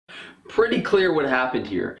Pretty clear what happened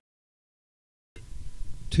here.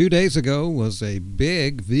 2 days ago was a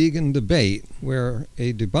big vegan debate where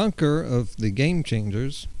a debunker of the Game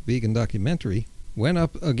Changers vegan documentary went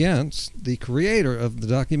up against the creator of the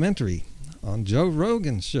documentary on Joe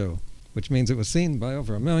Rogan's show, which means it was seen by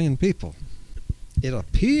over 1 million people. It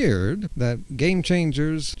appeared that Game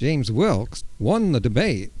Changers James Wilks won the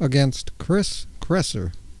debate against Chris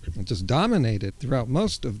Kresser and just dominated throughout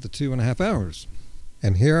most of the 2.5 hours.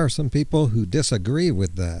 And here are some people who disagree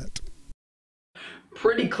with that.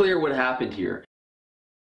 Pretty clear what happened here.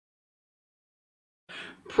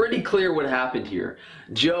 Pretty clear what happened here.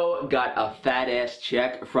 Joe got a fat-ass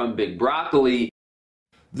check from Big Broccoli.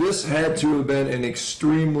 This had to have been an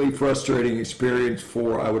extremely frustrating experience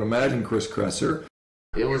for, I would imagine, Chris Kresser.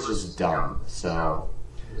 It was just dumb, so...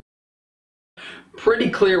 Pretty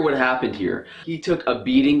clear what happened here. He took a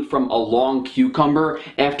beating from a long cucumber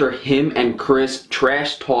after him and Chris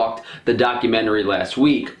trash-talked the documentary last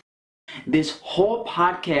week. This whole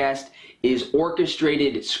podcast is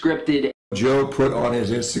orchestrated, scripted. Joe put on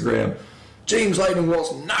his Instagram, James Lightning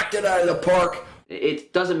Wilks knocked it out of the park.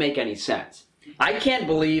 It doesn't make any sense. I can't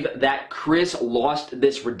believe that Chris lost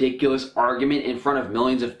this ridiculous argument in front of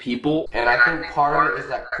millions of people. And I think part of it is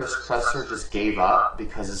that Chris Kresser just gave up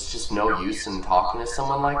because it's just no use in talking to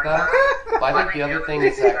someone like that. But I think the other thing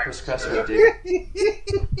is that Chris Kresser did...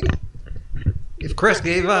 If Chris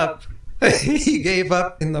gave up, he gave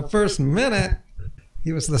up in the first minute.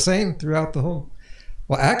 He was the same throughout the whole...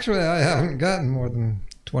 Well, actually, I haven't gotten more than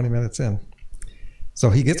 20 minutes in. So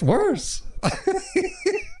he gets worse.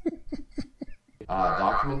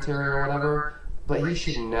 Documentary or whatever, but he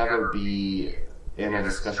should never be in a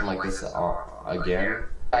discussion like this again.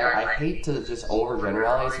 I hate to just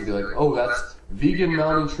overgeneralize and be like, oh, that's vegan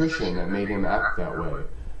malnutrition that made him act that way.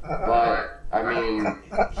 But, I mean,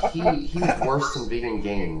 he's worse than Vegan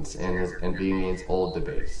Games and Vegan Games old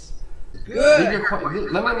debates. Good.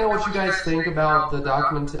 Let me know what you guys think about the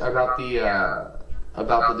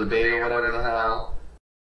about the debate or whatever the hell.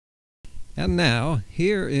 And now,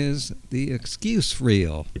 here is the excuse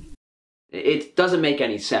reel. It doesn't make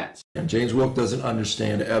any sense. And James Wilks doesn't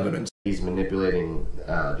understand evidence. He's manipulating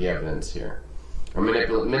the evidence here. Or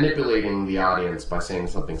manipulating the audience by saying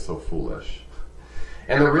something so foolish.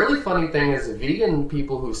 And the really funny thing is, vegan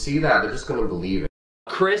people who see that, they're just going to believe it.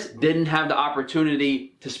 Chris didn't have the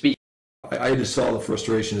opportunity to speak. I just saw the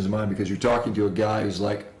frustration in his mind because you're talking to a guy who's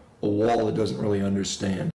like a wall that doesn't really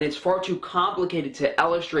understand. It's far too complicated to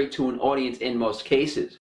illustrate to an audience in most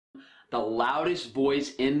cases. The loudest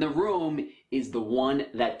voice in the room is the one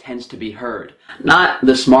that tends to be heard, not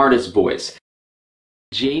the smartest voice.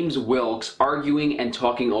 James Wilks arguing and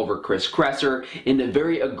talking over Chris Kresser in a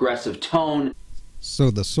very aggressive tone.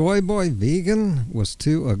 So the soy boy vegan was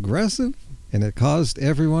too aggressive and it caused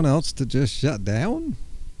everyone else to just shut down?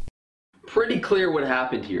 Pretty clear what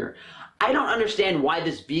happened here. I don't understand why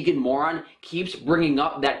this vegan moron keeps bringing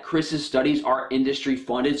up that Chris's studies are industry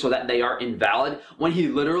funded so that they are invalid when he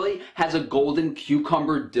literally has a golden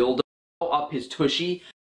cucumber dildo up his tushy.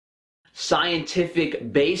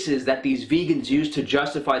 Scientific bases that these vegans use to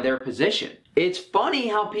justify their position. It's funny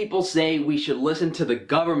how people say we should listen to the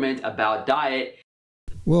government about diet.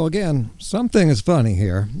 Well, again, something is funny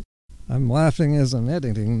here. I'm laughing as I'm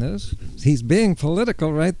editing this. He's being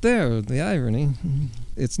political right there, the irony.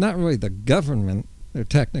 It's not really the government. They're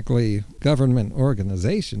technically government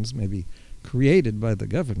organizations, maybe created by the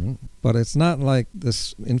government. But it's not like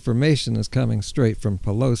this information is coming straight from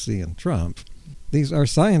Pelosi and Trump. These are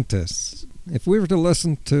scientists. If we were to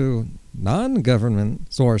listen to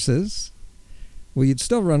non-government sources, well, you'd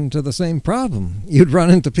still run into the same problem. You'd run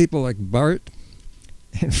into people like Bart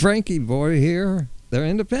and Frankie boy here. They're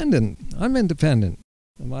independent. I'm independent.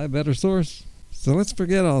 Am I a better source? So let's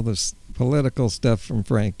forget all this political stuff from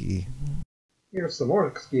Frankie. Here's some more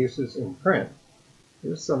excuses in print.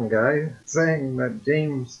 Here's some guy saying that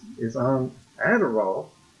James is on Adderall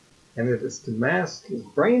and it is to mask his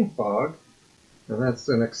brain fog, and that's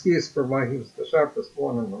an excuse for why he was the sharpest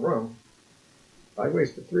one in the room. I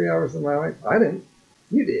wasted 3 hours of my life. I didn't.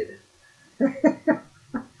 You did.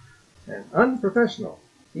 And unprofessional.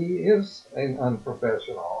 He is an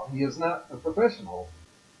unprofessional. He is not a professional.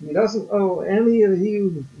 He doesn't owe any of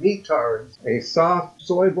you meatards a soft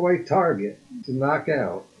soy boy target to knock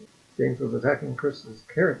out. James was attacking Chris's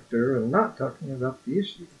character and not talking about the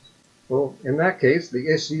issues. Well, in that case, the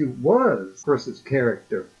issue was Chris's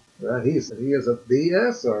character. That he is a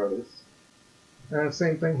BS artist. And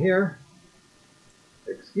same thing here.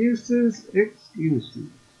 Excuses, excuses.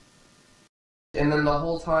 And then the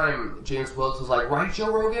whole time, James Wilks was like, right, Joe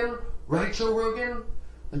Rogan? Right, Joe Rogan?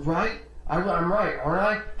 Like, right? I'm right, aren't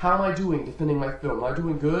I? How am I doing defending my film? Am I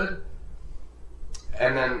doing good?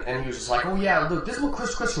 And he was just like, oh yeah, look, this is what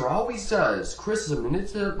Chris Kresser always does. Chris is a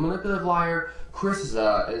manipulative liar. Chris is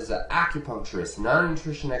an acupuncturist, not a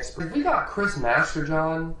nutrition expert. We got Chris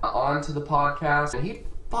Masterjohn onto the podcast, and he'd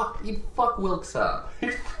fuck Wilks up.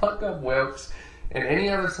 He'd fuck up Wilks and any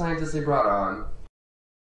other scientist they brought on.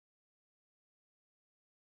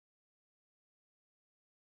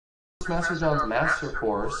 Masterjohn's master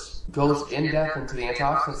course goes in depth into the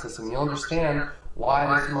antioxidant system. You'll understand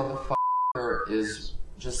why this motherfucker is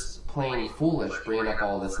just plain foolish bringing up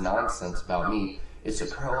all this nonsense about meat. It's a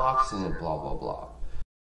pro-oxidant, blah blah blah.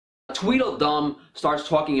 Tweedledum starts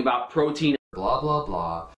talking about protein, blah blah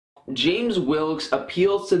blah. James Wilks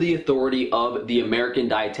appeals to the authority of the American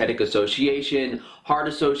Dietetic Association, Heart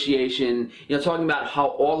Association, talking about how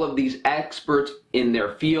all of these experts in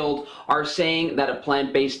their field are saying that a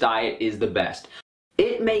plant-based diet is the best.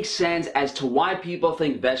 It makes sense as to why people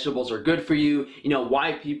think vegetables are good for you,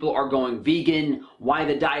 why people are going vegan, why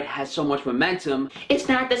the diet has so much momentum. It's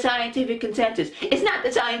not the scientific consensus. It's not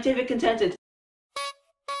the scientific consensus.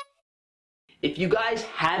 If you guys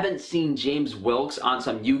haven't seen James Wilks on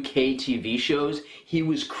some UK TV shows, he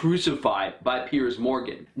was crucified by Piers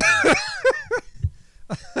Morgan.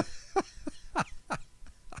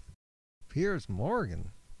 Piers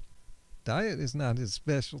Morgan? Diet is not his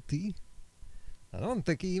specialty. I don't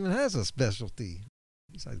think he even has a specialty,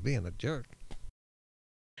 besides being a jerk.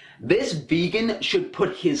 This vegan should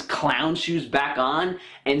put his clown shoes back on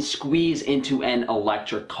and squeeze into an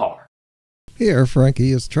electric car. Here,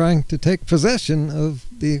 Frankie is trying to take possession of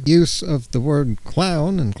the use of the word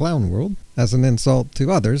clown in Clown World as an insult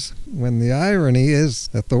to others, when the irony is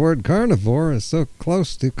that the word carnivore is so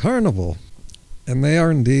close to carnival. And they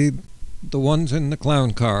are indeed the ones in the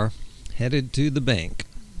clown car, headed to the bank.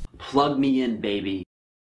 Plug me in, baby.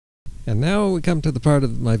 And now we come to the part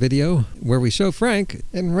of my video where we show Frank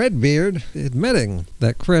and Redbeard admitting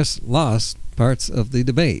that Chris lost parts of the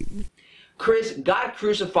debate. Chris got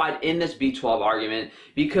crucified in this B12 argument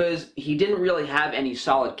because he didn't really have any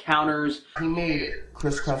solid counters. He made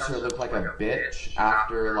Chris Kresser look like a bitch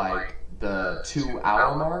after like the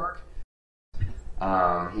 2-hour mark.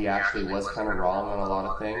 He actually was kind of wrong on a lot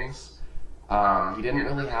of things. He didn't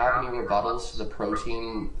really have any rebuttals to the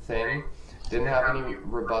protein thing. Didn't have any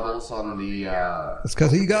rebuttals on the... It's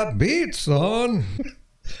because he got beat, son.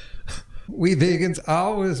 We vegans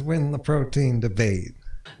always win the protein debate.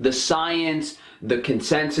 The science, the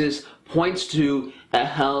consensus points to a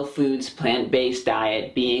whole foods plant-based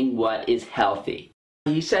diet being what is healthy.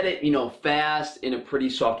 He said it, fast, in a pretty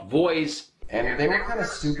soft voice. And they were kind of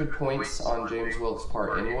stupid points on James Wilks'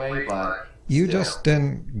 part anyway, but... You just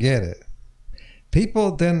didn't get it.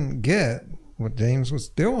 People didn't get what James was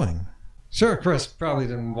doing. Sure, Chris probably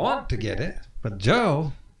didn't want to get it, but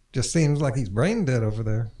Joe just seems like he's brain dead over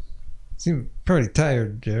there. Seems pretty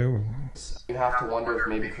tired, Joe. You have to wonder if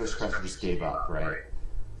maybe Chris Kresser just gave up, right?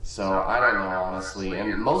 So, I don't know, honestly.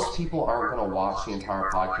 And most people aren't going to watch the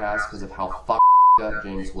entire podcast because of how fucked up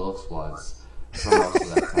James Wilks was for most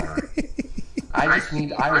of that time.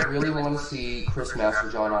 I really want to see Chris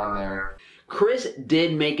Masterjohn on there. Chris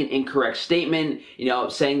did make an incorrect statement,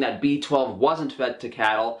 saying that B12 wasn't fed to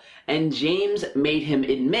cattle, and James made him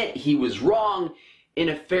admit he was wrong in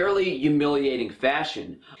a fairly humiliating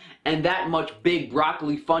fashion. And that much big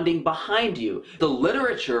broccoli funding behind you. The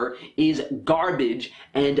literature is garbage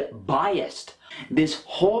and biased. This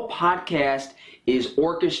whole podcast is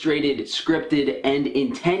orchestrated, scripted, and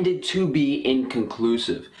intended to be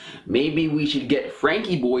inconclusive. Maybe we should get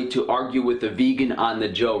Frankie Boy to argue with a vegan on the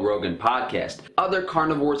Joe Rogan podcast. Other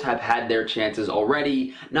carnivores have had their chances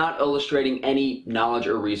already, not illustrating any knowledge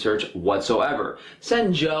or research whatsoever.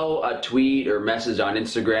 Send Joe a tweet or message on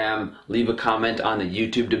Instagram, leave a comment on the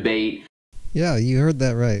YouTube debate. Yeah, you heard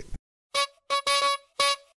that right.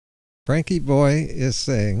 Frankie Boy is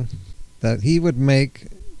saying that he would make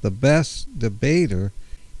the best debater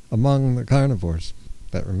among the carnivores.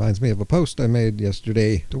 That reminds me of a post I made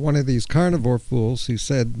yesterday to one of these carnivore fools who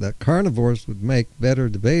said that carnivores would make better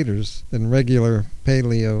debaters than regular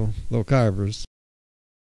paleo low-carbers.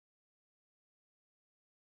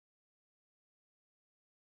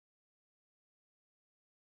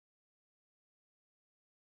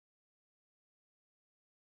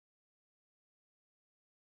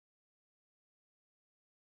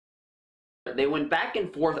 They went back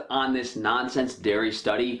and forth on this nonsense dairy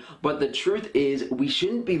study, but the truth is we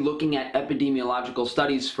shouldn't be looking at epidemiological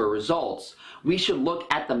studies for results. We should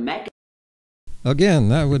look at the mechanism. Again,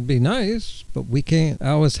 that would be nice, but we can't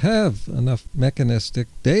always have enough mechanistic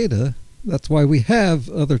data. That's why we have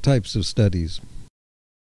other types of studies.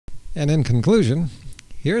 And in conclusion,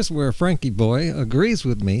 here's where Frankie Boy agrees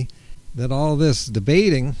with me that all this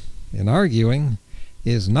debating and arguing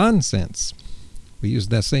is nonsense. We use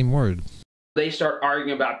that same word. They start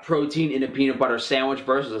arguing about protein in a peanut butter sandwich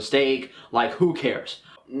versus a steak. Like, who cares?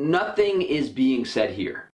 Nothing is being said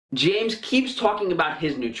here. James keeps talking about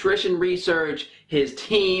his nutrition research, his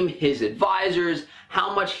team, his advisors,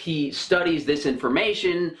 how much he studies this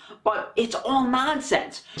information, but it's all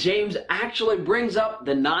nonsense. James actually brings up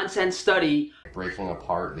the nonsense study. Breaking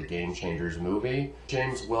apart the Game Changers movie.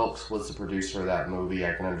 James Wilks was the producer of that movie.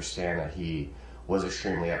 I can understand that he was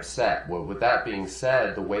extremely upset. Well, with that being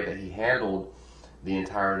said, the way that he handled the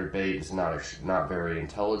entire debate is not very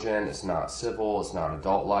intelligent, it's not civil, it's not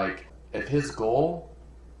adult-like. If his goal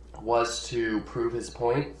was to prove his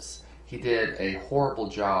points, he did a horrible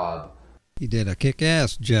job. He did a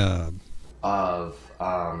kick-ass job of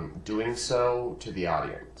doing so to the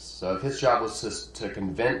audience. So if his job was to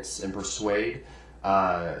convince and persuade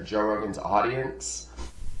Joe Rogan's audience,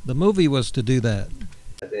 the movie was to do that.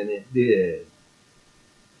 And it did.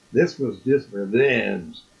 This was just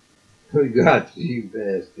revenge. We got you,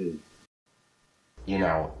 bastard. You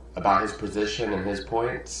know, about his position and his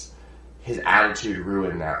points, his attitude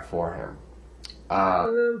ruined that for him.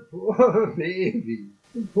 The poor baby.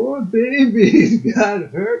 The poor babies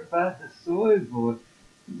got hurt by the soy boy.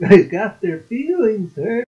 They got their feelings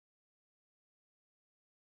hurt.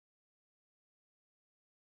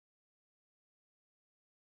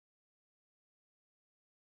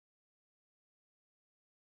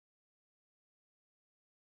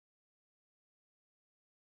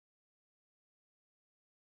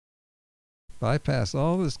 Bypass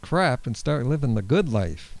all this crap and start living the good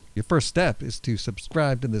life. Your first step is to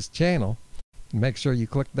subscribe to this channel and make sure you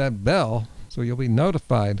click that bell so you'll be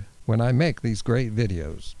notified when I make these great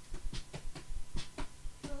videos.